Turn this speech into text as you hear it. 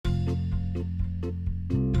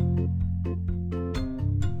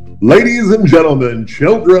Ladies and gentlemen,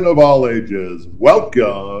 children of all ages,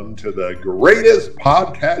 welcome to the greatest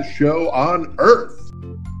podcast show on earth.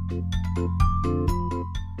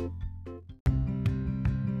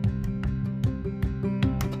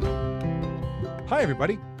 Hi,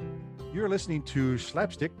 everybody. You're listening to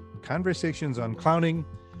Slapstick Conversations on Clowning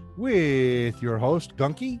with your host,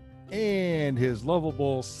 Gunky, and his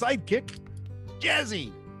lovable sidekick,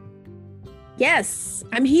 Jazzy. Yes,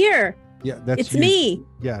 I'm here. Yeah, it's me.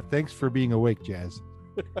 Yeah, thanks for being awake, Jazz.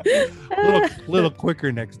 little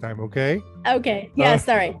quicker next time, okay? Okay. Yeah,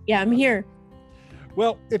 sorry. Yeah, I'm here.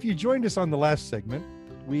 Well, if you joined us on the last segment,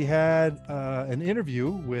 we had an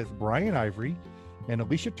interview with Brian Ivory and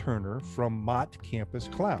Alicia Turner from Mott Campus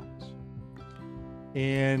Clowns.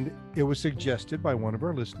 And it was suggested by one of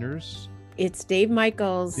our listeners. It's Dave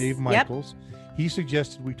Michaels. Dave Michaels. Yep. He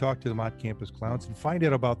suggested we talk to the Mott Campus Clowns and find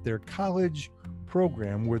out about their college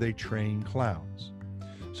program where they train clowns.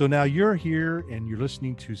 So now you're here and you're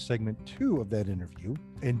listening to segment 2 of that interview.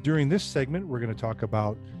 And during this segment, we're going to talk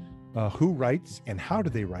about who writes and how do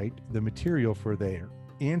they write the material for their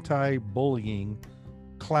anti-bullying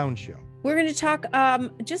clown show. We're going to talk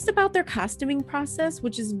just about their costuming process,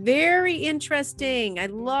 which is very interesting. I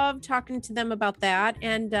love talking to them about that.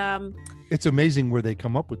 And it's amazing where they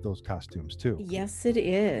come up with those costumes too. Yes, it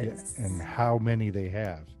is. Yeah, and how many they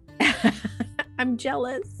have. I'm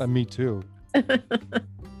jealous. Me too. And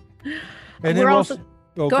then also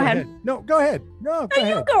go ahead. No, go ahead. No, go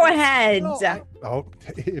ahead. You go ahead. No,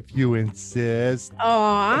 if you insist.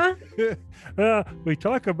 Aw. We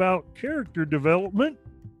talk about character development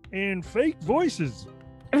and fake voices.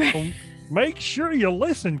 So make sure you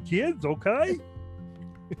listen, kids, okay?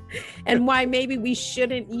 And why maybe we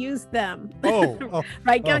shouldn't use them.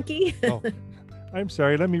 Right, Gunky? I'm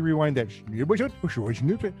sorry. Let me rewind that.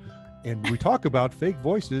 And we talk about fake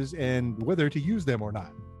voices and whether to use them or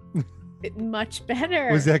not. Much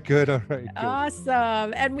better. Was that good? All right. Good.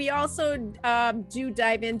 Awesome. And we also do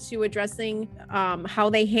dive into addressing how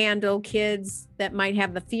they handle kids that might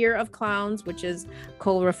have the fear of clowns, which is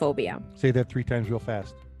coulrophobia. Say that 3 times real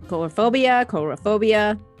fast.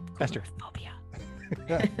 Coulrophobia. Faster.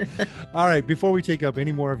 All right. Before we take up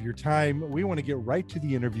any more of your time, we want to get right to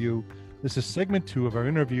the interview. This is segment 2 of our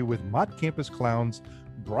interview with Mott Campus Clowns,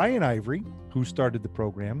 Brian Ivory, who started the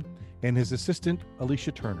program, and his assistant,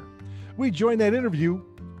 Alicia Turner. We joined that interview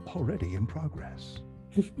already in progress.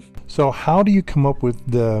 So how do you come up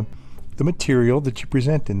with the material that you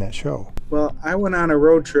present in that show? Well, I went on a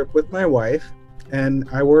road trip with my wife, and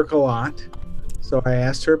I work a lot. So I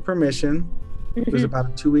asked her permission. It was about a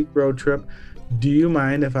 2-week road trip. Do you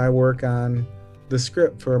mind if I work on the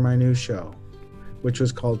script for my new show, which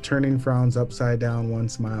was called Turning Frowns Upside Down, One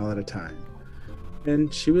Smile at a Time?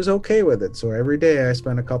 And she was okay with it. So every day I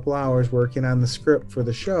spent a couple hours working on the script for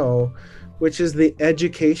the show, which is the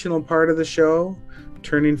educational part of the show,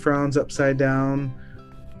 Turning Frowns Upside Down,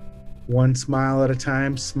 One Smile at a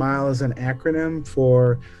Time. SMILE is an acronym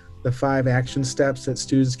for the 5 action steps that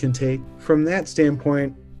students can take. From that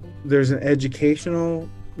standpoint, there's an educational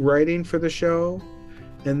writing for the show,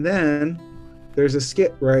 and then there's a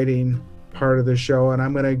skit writing part of the show, and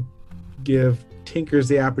I'm going to give Tinkers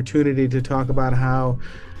the opportunity to talk about how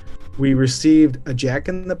we received a Jack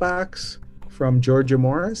in the Box from Georgia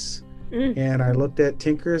Morris, and I looked at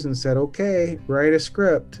Tinkers and said, okay, write a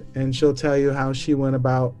script, and she'll tell you how she went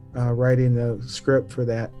about writing the script for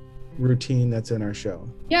that routine that's in our show.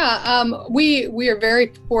 Yeah, we are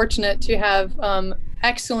very fortunate to have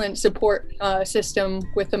excellent support system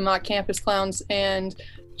with the Mott Campus Clowns, and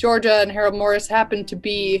Georgia and Harold Morris happen to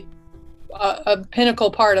be a pinnacle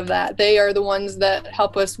part of that. They are the ones that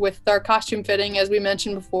help us with our costume fitting, as we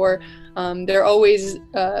mentioned before. They're always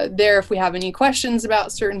there if we have any questions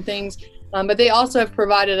about certain things, but they also have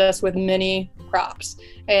provided us with many props.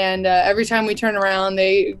 And every time we turn around,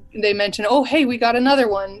 they mention, oh, hey, we got another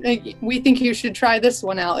one. We think you should try this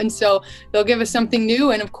one out. And so they'll give us something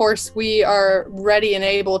new. And of course, we are ready and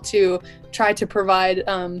able to try to provide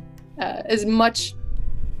as much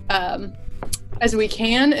as we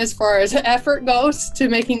can as far as effort goes to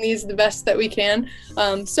making these the best that we can.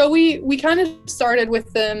 So we kind of started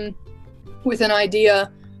with them with an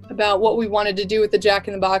idea about what we wanted to do with the Jack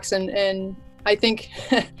in the Box, and I think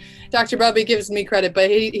Dr. Bubby gives me credit, but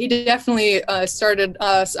he definitely started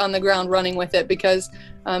us on the ground running with it, because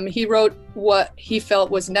he wrote what he felt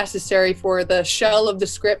was necessary for the shell of the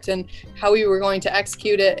script and how we were going to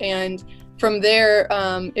execute it. And from there,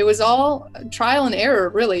 it was all trial and error,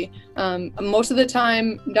 really. Most of the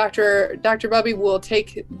time, Dr. Bubby will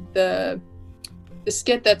take the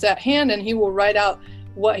skit that's at hand, and he will write out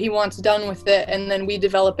what he wants done with it, and then we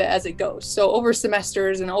develop it as it goes. So over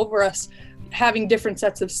semesters and over us having different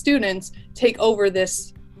sets of students take over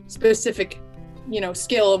this specific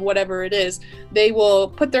skill of whatever it is, they will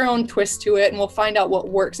put their own twist to it, and we'll find out what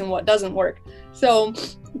works and what doesn't work. So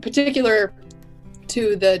particular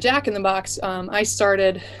to the Jack in the Box, I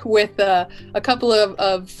started with a couple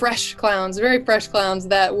of fresh clowns, very fresh clowns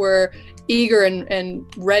that were eager and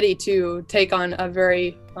ready to take on a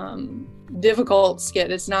very difficult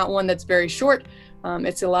skit. It's not one that's very short.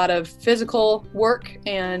 It's a lot of physical work,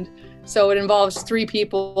 and so it involves 3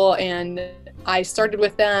 people, and I started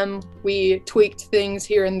with them. We tweaked things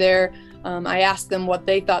here and there. I asked them what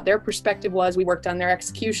they thought their perspective was. We worked on their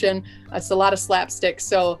execution. It's a lot of slapstick.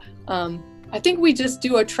 So I think we just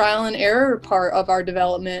do a trial and error part of our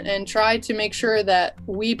development and try to make sure that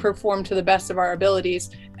we perform to the best of our abilities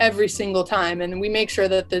every single time. And we make sure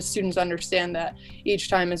that the students understand that each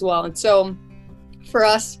time as well. And so for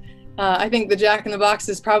us, I think the Jack in the Box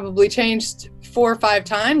has probably changed 4 or 5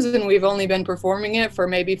 times, and we've only been performing it for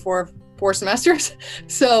maybe four semesters.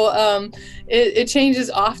 So it changes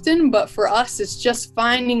often, but for us, it's just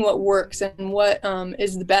finding what works and what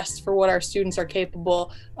is the best for what our students are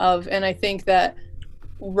capable of. And I think that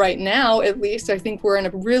right now, at least, I think we're in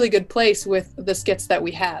a really good place with the skits that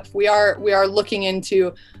we have. We are looking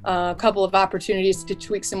into a couple of opportunities to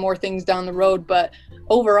tweak some more things down the road, but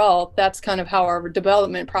overall, that's kind of how our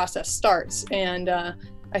development process starts. And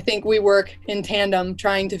I think we work in tandem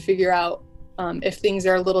trying to figure out if things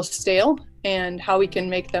are a little stale and how we can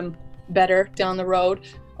make them better down the road,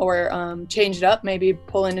 or change it up, maybe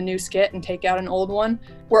pull in a new skit and take out an old one.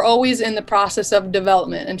 We're always in the process of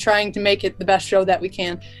development and trying to make it the best show that we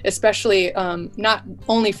can, especially not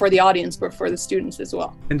only for the audience, but for the students as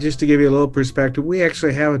well. And just to give you a little perspective, we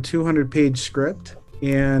actually have a 200-page script,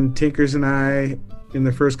 and Tinkers and I, in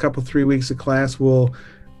the first 3 weeks of class, will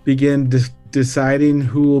begin deciding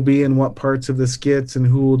who will be in what parts of the skits and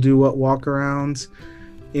who will do what walkarounds.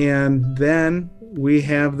 And then we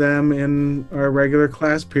have them in our regular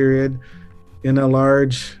class period in a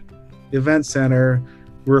large event center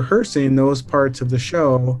rehearsing those parts of the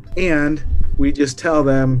show. And we just tell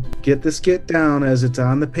them, get the skit down as it's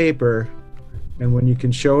on the paper. And when you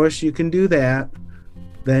can show us you can do that,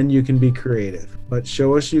 then you can be creative. But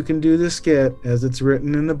show us you can do the skit as it's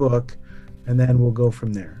written in the book, and then we'll go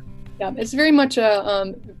from there. Yeah, it's very much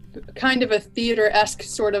a kind of a theater-esque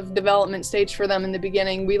sort of development stage for them in the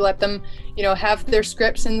beginning. We let them, have their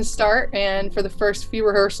scripts in the start, and for the first few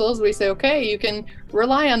rehearsals, we say, okay, you can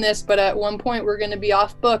rely on this, but at one point we're going to be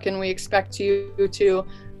off book, and we expect you to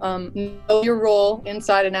know your role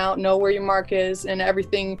inside and out, know where your mark is, and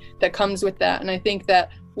everything that comes with that. And I think that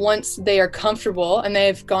once they are comfortable and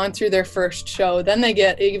they've gone through their first show, then they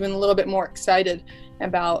get even a little bit more excited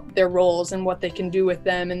about their roles and what they can do with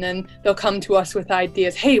them, and then they'll come to us with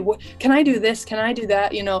ideas. Hey, can I do this? Can I do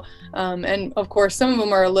that? And of course, some of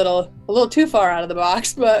them are a little too far out of the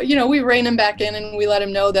box, but we rein them back in, and we let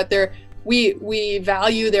them know that we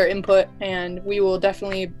value their input, and we will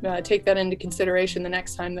definitely take that into consideration the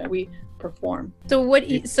next time that we perform.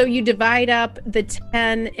 So you divide up the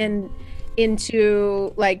 10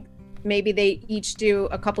 into like maybe they each do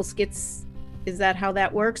a couple skits. Is that how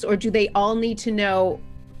that works? Or do they all need to know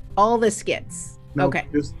all the skits? No, okay.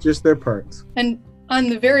 Just their parts. And on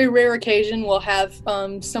the very rare occasion, we'll have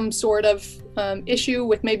some sort of issue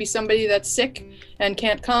with maybe somebody that's sick and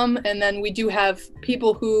can't come. And then we do have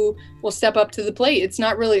people who will step up to the plate. It's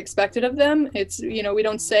not really expected of them. It's, we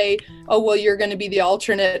don't say, oh, well, you're going to be the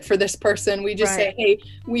alternate for this person. We just say, hey,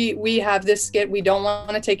 we have this skit. We don't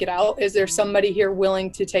want to take it out. Is there somebody here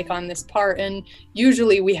willing to take on this part? And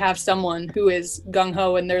usually we have someone who is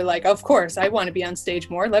gung-ho, and they're like, of course, I want to be on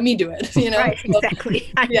stage more. Let me do it. Right,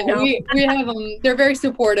 exactly. We have them. They're very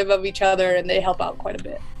supportive of each other, and they help out quite a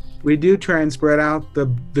bit. We do try and spread out the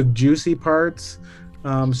juicy parts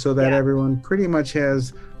so that everyone pretty much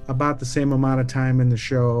has about the same amount of time in the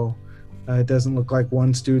show. It doesn't look like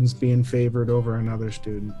one student's being favored over another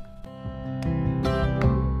student.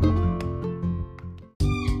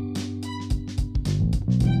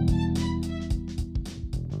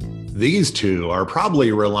 These two are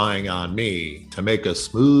probably relying on me to make a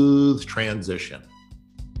smooth transition.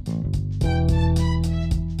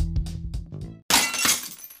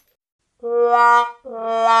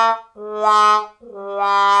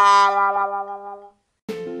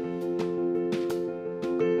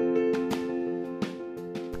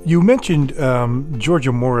 You mentioned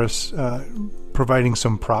Georgia Morris providing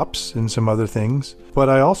some props and some other things, but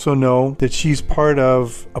I also know that she's part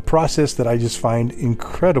of a process that I just find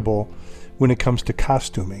incredible when it comes to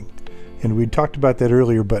costuming. And we talked about that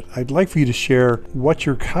earlier, but I'd like for you to share what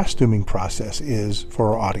your costuming process is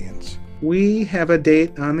for our audience. We have a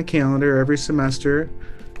date on the calendar every semester.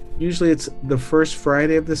 Usually it's the first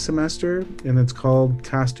Friday of the semester, and it's called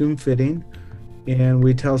costume fitting. And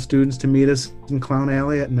we tell students to meet us in Clown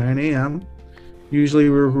Alley at 9 a.m. Usually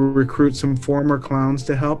we recruit some former clowns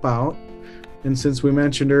to help out. And since we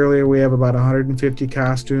mentioned earlier, we have about 150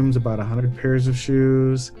 costumes, about 100 pairs of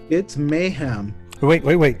shoes. It's mayhem. Wait.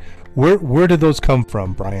 Where did those come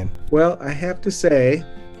from, Brian? Well, I have to say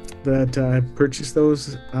that I purchased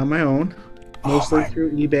those on my own, mostly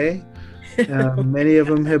through eBay. Many of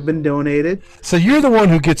them have been donated. So you're the one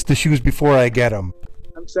who gets the shoes before I get them.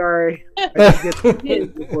 I'm sorry. I didn't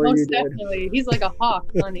get them before Most you did. definitely. He's like a hawk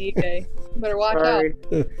on eBay. You better watch Sorry.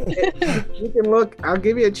 You can look. I'll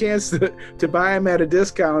give you a chance to buy them at a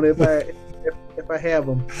discount if I have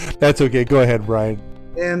them. That's okay. Go ahead, Brian.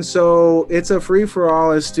 And so it's a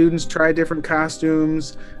free-for-all as students try different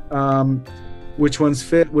costumes, which ones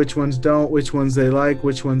fit, which ones don't, which ones they like,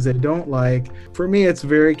 which ones they don't like. For me, it's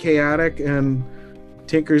very chaotic, and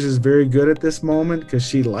Tinkers is very good at this moment because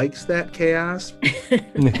she likes that chaos.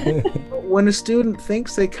 When a student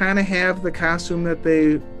thinks they kind of have the costume that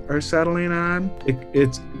they are settling on,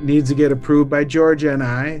 it needs to get approved by Georgia and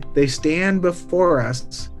I. They stand before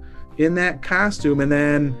us in that costume, and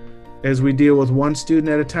then as we deal with one student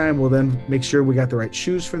at a time, we'll then make sure we got the right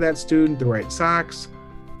shoes for that student, the right socks.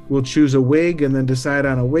 We'll choose a wig and then decide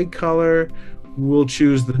on a wig color. We'll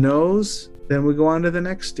choose the nose. Then we go on to the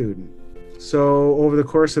next student. So over the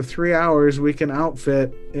course of 3 hours, we can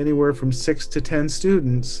outfit anywhere from 6 to 10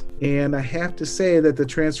 students. And I have to say that the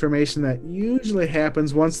transformation that usually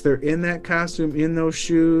happens once they're in that costume, in those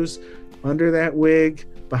shoes, under that wig,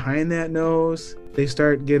 behind that nose, they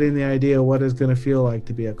start getting the idea of what it's going to feel like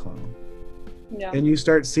to be a clown. Yeah. And you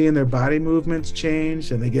start seeing their body movements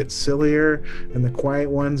change, and they get sillier, and the quiet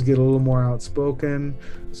ones get a little more outspoken.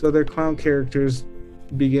 So their clown characters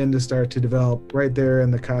begin to start to develop right there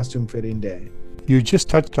in the costume fitting day. You just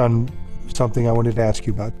touched on something I wanted to ask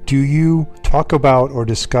you about. Do you talk about or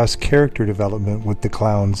discuss character development with the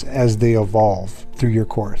clowns as they evolve through your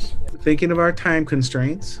course? Thinking of our time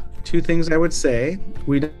constraints, two things I would say.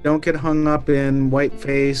 We don't get hung up in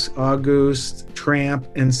Whiteface, August, Tramp,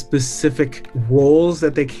 and specific roles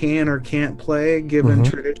that they can or can't play given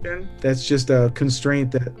tradition. That's just a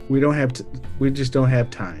constraint that we just don't have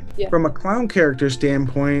time. Yeah. From a clown character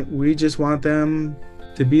standpoint, we just want them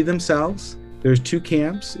to be themselves. There's two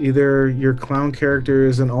camps. Either your clown character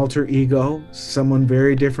is an alter ego, someone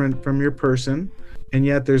very different from your person, and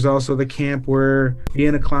yet there's also the camp where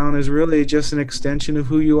being a clown is really just an extension of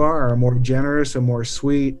who you are, a more generous, a more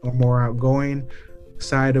sweet, a more outgoing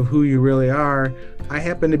side of who you really are. I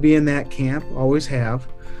happen to be in that camp, always have.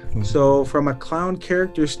 So from a clown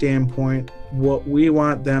character standpoint, what we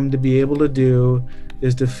want them to be able to do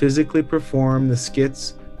is to physically perform the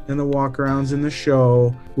skits and the walkarounds in the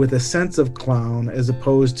show with a sense of clown, as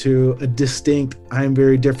opposed to a distinct, I'm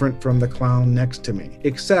very different from the clown next to me,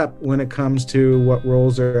 except when it comes to what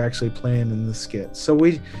roles they're actually playing in the skit. So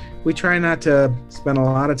we try not to spend a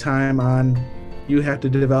lot of time on, you have to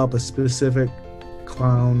develop a specific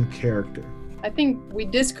clown character. I think we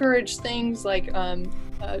discourage things like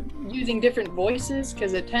using different voices,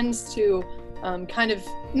 because it tends to kind of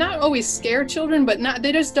not always scare children, but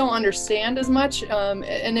they just don't understand as much.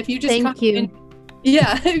 And if you just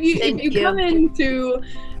if you come into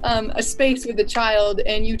a space with a child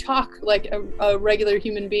and you talk like a regular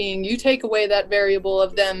human being, you take away that variable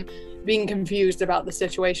of them being confused about the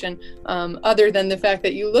situation, other than the fact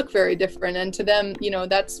that you look very different. And to them,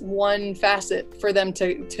 that's one facet for them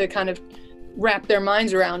to kind of wrap their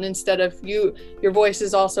minds around, instead of your voice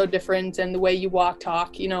is also different, and the way you walk,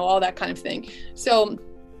 talk, all that kind of thing. So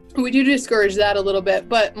we do discourage that a little bit.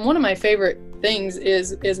 But one of my favorite things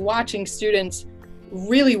is watching students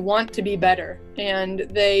really want to be better, and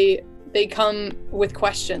they come with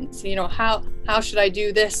questions. How should I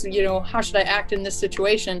do this? How should I act in this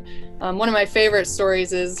situation? One of my favorite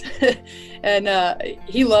stories is, and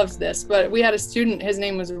he loves this, but we had a student, his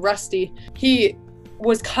name was Rusty. He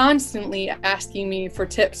was constantly asking me for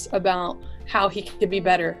tips about how he could be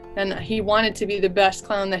better, and he wanted to be the best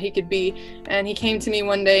clown that he could be. And he came to me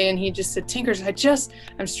one day and he just said, Tinkers,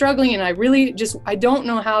 I'm struggling, and I don't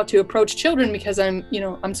know how to approach children because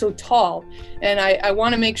I'm so tall, and I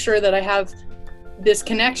want to make sure that I have this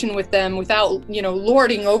connection with them without,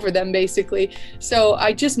 lording over them, basically. So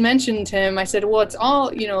I just mentioned to him, I said, well, it's all,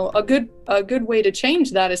 a good way to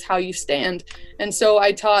change that is how you stand. And so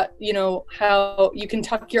I taught, how you can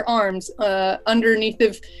tuck your arms underneath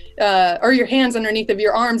of, or your hands underneath of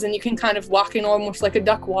your arms, and you can kind of walk in almost like a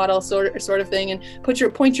duck waddle sort of thing, and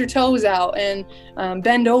point your toes out and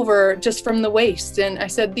bend over just from the waist. And I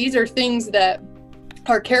said, these are things that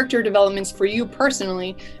are character developments for you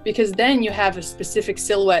personally, because then you have a specific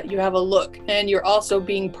silhouette, you have a look, and you're also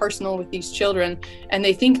being personal with these children, and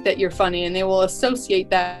they think that you're funny and they will associate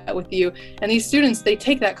that with you. And these students, they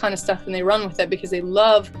take that kind of stuff and they run with it because they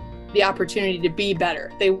love the opportunity to be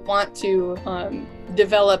better. They want to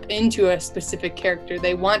develop into a specific character.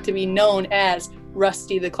 They want to be known as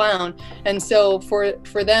Rusty the Clown. And so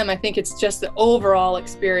for them, I think it's just the overall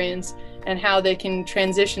experience and how they can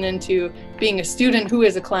transition into being a student who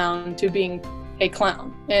is a clown to being a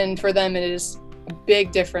clown. And for them, it is a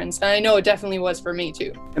big difference. And I know it definitely was for me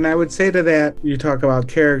too. And I would say to that, you talk about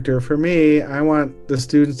character. For me, I want the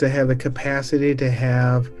students to have the capacity to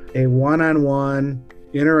have a one-on-one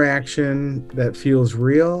interaction that feels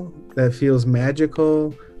real, that feels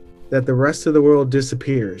magical, that the rest of the world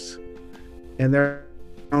disappears. And there are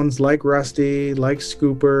clowns like Rusty, like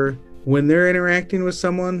Scooper. When they're interacting with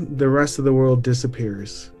someone, the rest of the world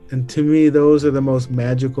disappears. And to me, those are the most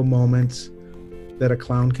magical moments that a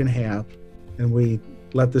clown can have. And we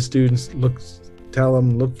let the students tell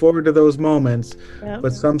them, look forward to those moments. Yep.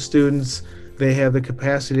 But some students, they have the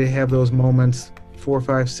capacity to have those moments 4,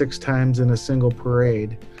 5, 6 times in a single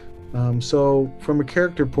parade. So from a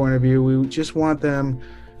character point of view, we just want them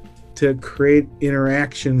to create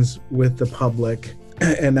interactions with the public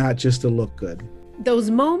and not just to look good.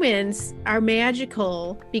 Those moments are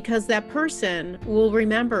magical because that person will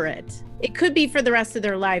remember it. It could be for the rest of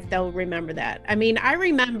their life, they'll remember that. I mean, I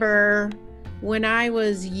remember when I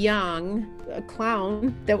was young, a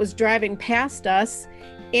clown that was driving past us,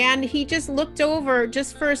 and he just looked over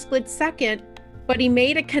just for a split second, but he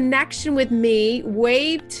made a connection with me,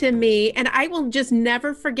 waved to me, and I will just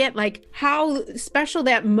never forget like how special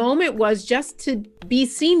that moment was just to be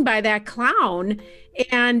seen by that clown.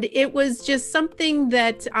 And it was just something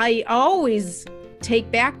that I always take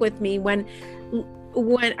back with me when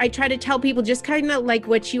I try to tell people, just kind of like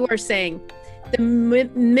what you are saying. The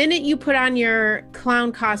minute you put on your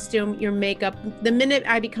clown costume, your makeup, the minute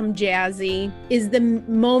I become Jazzy is the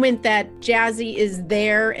moment that Jazzy is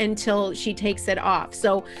there until she takes it off.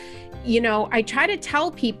 So, I try to tell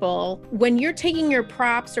people when you're taking your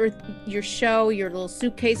props or your show, your little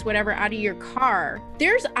suitcase, whatever, out of your car,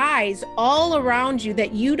 there's eyes all around you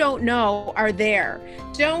that you don't know are there.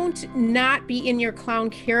 Don't not be in your clown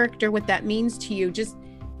character, what that means to you. Just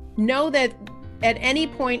know that at any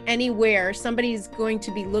point, anywhere, somebody's going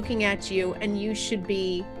to be looking at you and you should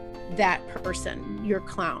be that person, your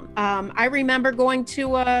clown. I remember going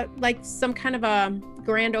to some kind of a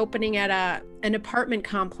grand opening at an apartment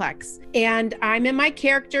complex, and I'm in my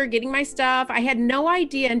character getting my stuff. I had no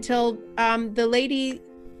idea until the lady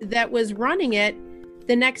that was running it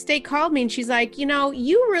the next day called me and she's like,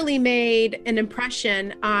 you really made an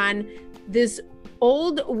impression on this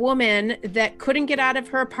old woman that couldn't get out of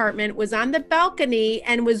her apartment, was on the balcony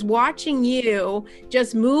and was watching you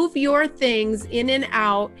just move your things in and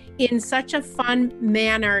out in such a fun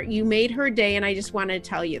manner. You made her day, and I just wanted to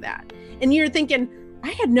tell you that. And you're thinking,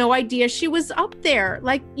 I had no idea she was up there,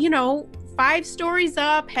 5 stories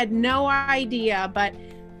up, had no idea. But,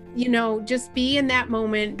 just be in that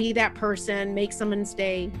moment, be that person, make someone's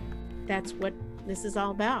day. That's what this is all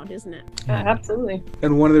about, isn't it? Absolutely.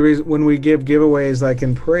 And one of the reasons when we give giveaways like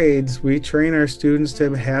in parades, we train our students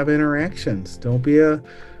to have interactions. Don't be a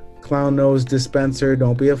clown nose dispenser.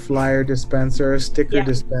 Don't be a flyer dispenser, a sticker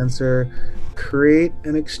dispenser. Create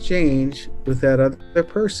an exchange with that other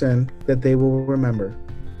person that they will remember,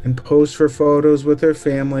 and pose for photos with their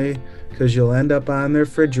family, because you'll end up on their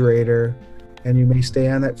refrigerator and you may stay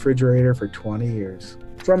on that refrigerator for 20 years.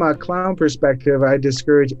 From a clown perspective, I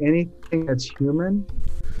discourage anything that's human.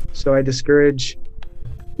 So I discourage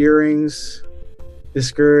earrings,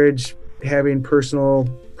 discourage having personal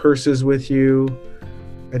purses with you.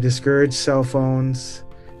 I discourage cell phones.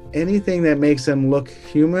 Anything that makes them look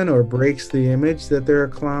human or breaks the image that they're a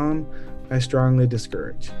clown, I strongly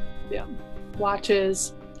discourage. Yeah.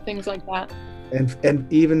 Watches, things like that.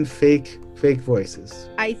 And even fake voices.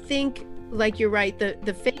 I think, like you're right,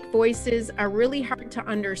 the fake voices are really hard to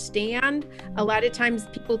understand. A lot of times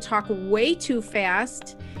people talk way too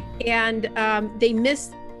fast, and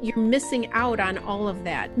you're missing out on all of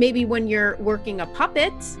that. Maybe when you're working a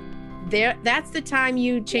puppet, that's the time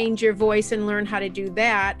you change your voice and learn how to do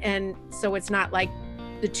that. And so it's not like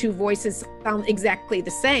the two voices sound exactly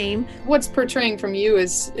the same. What's portraying from you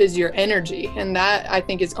is your energy, and that I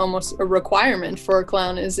think is almost a requirement for a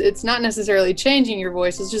clown. Is it's not necessarily changing your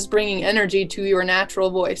voice, it's just bringing energy to your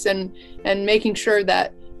natural voice and making sure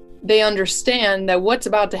that they understand that what's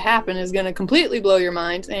about to happen is going to completely blow your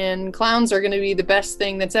mind, and clowns are going to be the best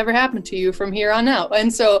thing that's ever happened to you from here on out.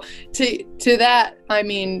 And so to that, I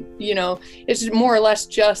mean, you know, it's more or less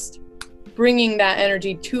just bringing that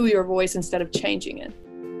energy to your voice instead of changing it.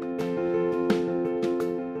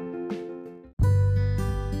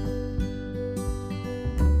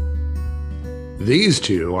 These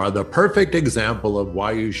two are the perfect example of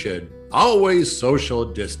why you should always social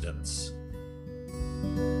distance.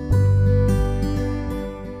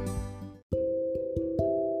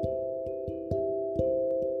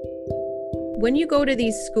 When you go to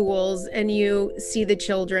these schools and you see the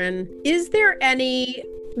children, is there any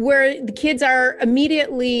where the kids are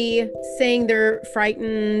immediately saying they're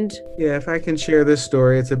frightened? Yeah, if I can share this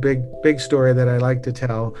story, it's a big story that I like to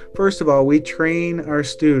tell. First of all, we train our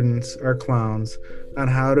students, our clowns, on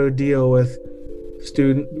how to deal with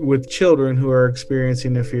children who are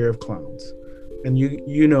experiencing the fear of clowns. And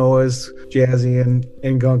you know, as Jazzy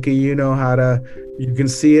and Gunky, you know you can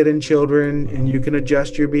see it in children, and you can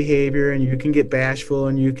adjust your behavior, and you can get bashful,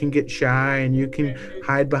 and you can get shy, and you can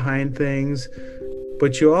hide behind things.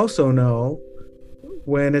 But you also know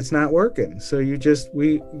when it's not working. So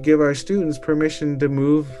we give our students permission to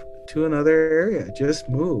move to another area. Just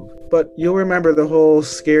move. But you'll remember the whole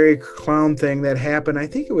scary clown thing that happened. I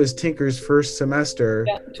think it was Tinker's first semester.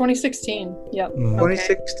 Yeah, 2016. Yep.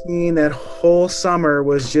 2016, that whole summer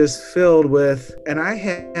was just filled with, and I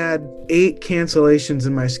had 8 cancellations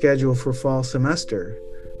in my schedule for fall semester.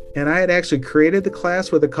 And I had actually created the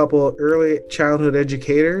class with a couple early childhood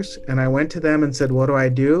educators, and I went to them and said, what do I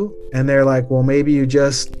do? And they're like, well, maybe you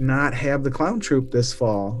just not have the clown troupe this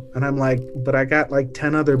fall. And I'm like, but I got like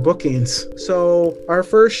 10 other bookings. So our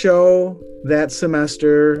first show that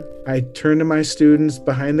semester, I turned to my students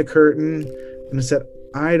behind the curtain and I said,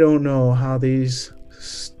 I don't know how these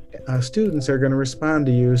students are going to respond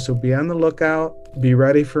to you, so be on the lookout, be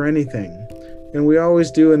ready for anything. And we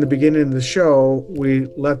always do in the beginning of the show, we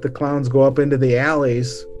let the clowns go up into the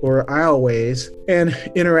alleys or aisleways and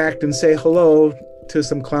interact and say hello to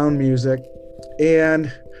some clown music. And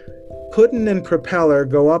Puddin' and Propeller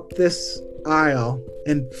go up this aisle,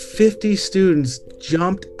 and 50 students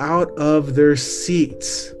jumped out of their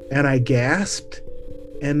seats. And I gasped,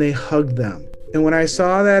 and they hugged them. And when I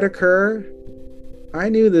saw that occur, I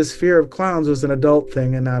knew this fear of clowns was an adult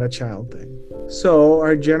thing and not a child thing. So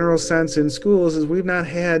our general sense in schools is we've not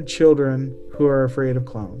had children who are afraid of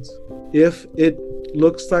clowns. If it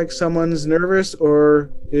looks like someone's nervous or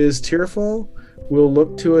is tearful, we'll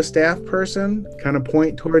look to a staff person, kind of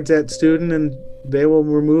point towards that student, and they will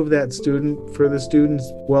remove that student for the student's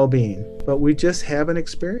well-being. But we just haven't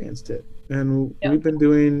experienced it. And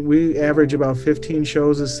we average about 15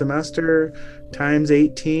 shows a semester times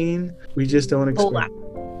 18. We just don't experience.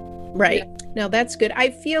 Right. Yeah. No, that's good.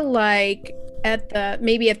 I feel like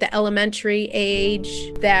maybe at the elementary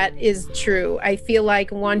age, that is true. I feel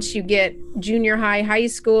like once you get junior high, high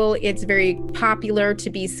school, it's very popular to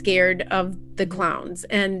be scared of the clowns,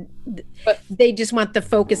 and they just want the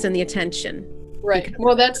focus and the attention. Right.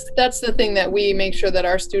 Well, that's the thing that we make sure that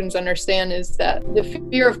our students understand, is that the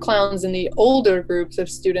fear of clowns in the older groups of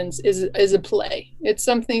students is a play. It's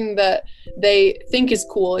something that they think is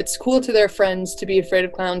cool. It's cool to their friends to be afraid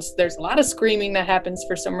of clowns. There's a lot of screaming that happens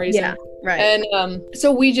for some reason. Yeah, right. And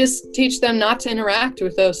so we just teach them not to interact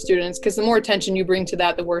with those students, because the more attention you bring to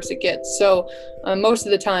that, the worse it gets. So most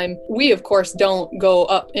of the time, we, of course, don't go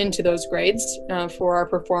up into those grades for our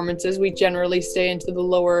performances. We generally stay into the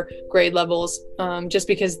lower grade levels, just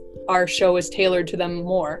because our show is tailored to them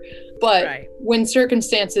more. But when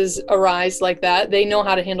circumstances arise like that, they know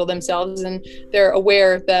how to handle themselves, and they're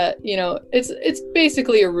aware that, it's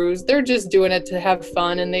basically a ruse. They're just doing it to have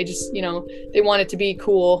fun, and they just, they want it to be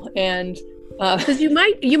cool. And because you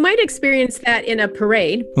might experience that in a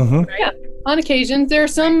parade. Mm-hmm. Right? Yeah. On occasion, there are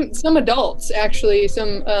some adults, actually,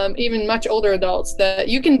 some even much older adults, that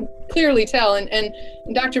you can clearly tell. And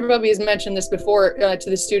Dr. Bubby has mentioned this before to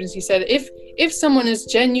the students. He said, if someone is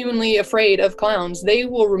genuinely afraid of clowns, they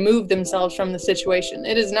will remove themselves from the situation.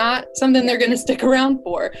 It is not something they're going to stick around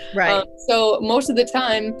for. Right. So most of the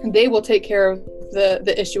time, they will take care of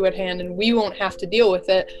the issue at hand, and we won't have to deal with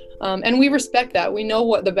it. And we respect that. We know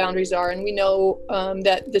what the boundaries are, and we know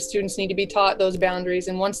that the students need to be taught those boundaries.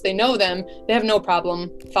 And once they know them, they have no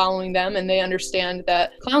problem following them, and they understand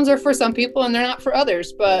that clowns are for some people and they're not for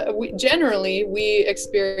others. But we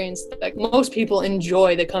experience that most people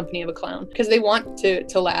enjoy the company of a clown because they want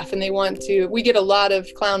to laugh, and we get a lot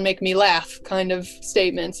of clown make me laugh kind of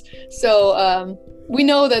statements. So we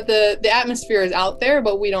know that the atmosphere is out there,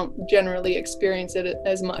 but we don't generally experience it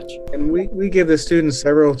as much. And we give the students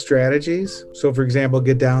several strategies. So, for example,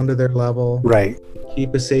 get down to their level. Right.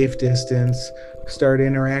 Keep a safe distance. Start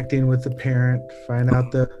interacting with the parent. Find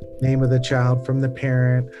out the name of the child from the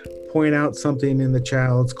parent. Point out something in the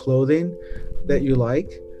child's clothing that you like.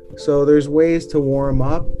 So there's ways to warm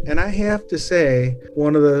up. And I have to say,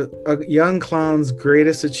 one of a young clown's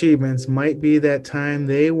greatest achievements might be that time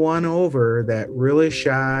they won over that really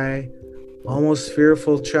shy, almost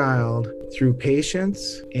fearful child through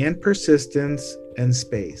patience and persistence and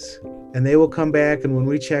space. And they will come back, and when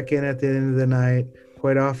we check in at the end of the night,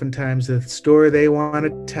 quite oftentimes the story they want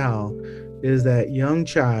to tell is that young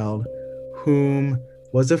child whom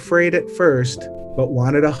was afraid at first, but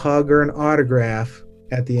wanted a hug or an autograph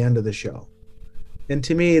at the end of the show. And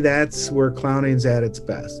to me, that's where clowning's at its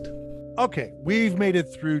best. Okay, we've made it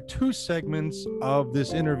through 2 segments of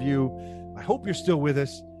this interview. I hope you're still with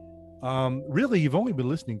us. Really, you've only been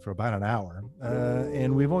listening for about an hour,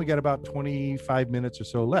 and we've only got about 25 minutes or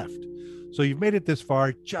so left. So you've made it this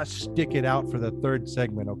far. Just stick it out for the 3rd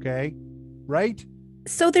segment, okay? Right?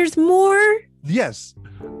 So there's more? Yes.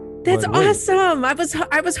 That's But wait, awesome.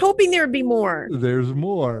 I was hoping there would be more. there's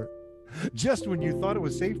more. Just when you thought it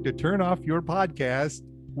was safe to turn off your podcast,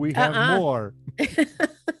 we have more.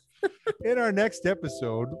 In our next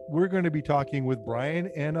episode, we're going to be talking with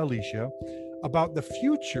Brian and Alicia about the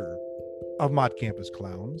future of Mott Campus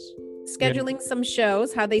Clowns. Scheduling some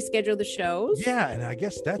shows, how they schedule the shows. Yeah, and I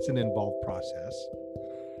guess that's an involved process.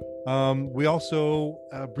 We also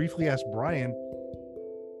briefly asked Brian,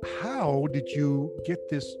 how did you get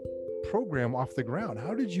this program off the ground?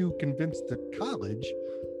 How did you convince the college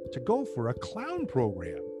to go for a clown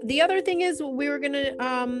program? The other thing is we were going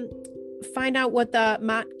to find out what the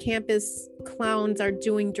Mott Campus Clowns are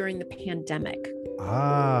doing during the pandemic.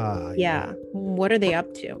 Yeah. What are they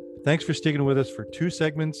up to? Thanks for sticking with us for 2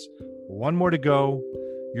 segments. 1 more to go.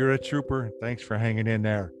 You're a trooper. Thanks for hanging in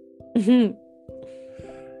there.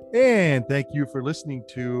 And thank you for listening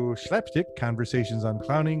to Slapstick Conversations on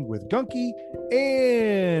Clowning with Gunky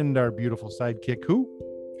and our beautiful sidekick, who?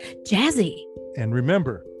 Jazzy. And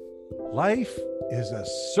remember, life is a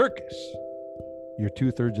circus. You're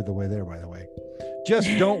 2/3 of the way there, by the way. Just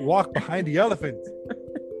don't walk behind the elephant.